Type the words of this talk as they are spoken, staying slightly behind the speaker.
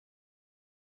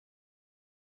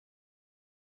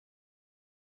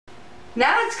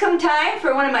Now it's come time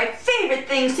for one of my favorite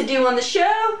things to do on the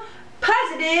show,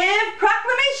 positive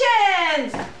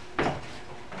proclamations!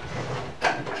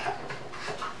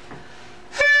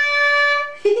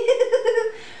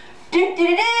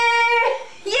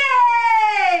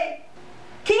 Yay!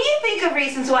 Can you think of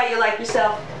reasons why you like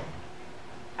yourself?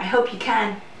 I hope you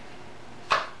can.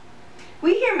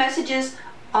 We hear messages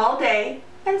all day,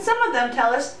 and some of them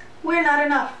tell us we're not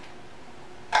enough.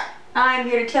 I'm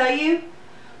here to tell you,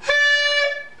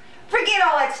 forget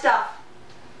all that stuff.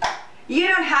 You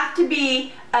don't have to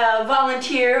be a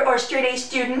volunteer or straight A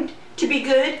student to be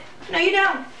good. No, you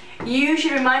don't. You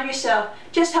should remind yourself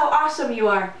just how awesome you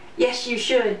are. Yes, you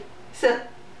should. So,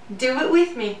 do it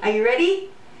with me. Are you ready?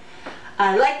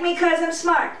 I like me 'cause I'm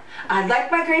smart. I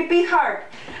like my great big heart.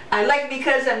 I like me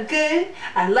 'cause I'm good.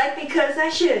 I like me 'cause I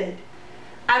should.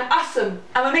 I'm awesome.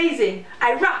 I'm amazing.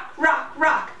 I rock, rock,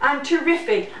 rock. I'm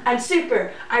terrific. I'm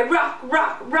super. I rock,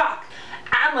 rock, rock.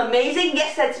 I'm amazing.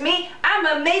 Yes, that's me. I'm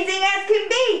amazing as can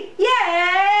be.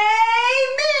 Yay,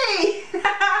 me!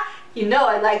 You know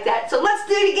I like that. So let's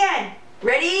do it again.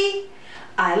 Ready?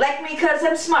 I like me 'cause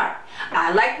I'm smart.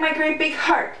 I like my great big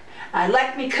heart. I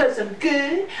like me 'cause I'm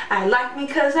good. I like me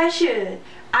 'cause I should.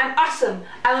 I'm awesome.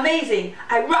 I'm amazing.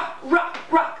 I rock, rock,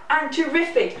 rock. I'm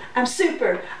terrific. I'm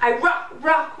super. I rock,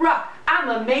 rock, rock. I'm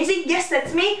amazing. Yes,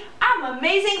 that's me. I'm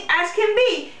amazing as can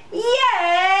be.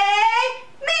 Yay,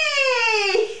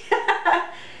 me!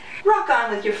 Rock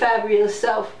on with your fabulous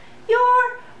self.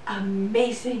 You're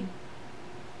amazing.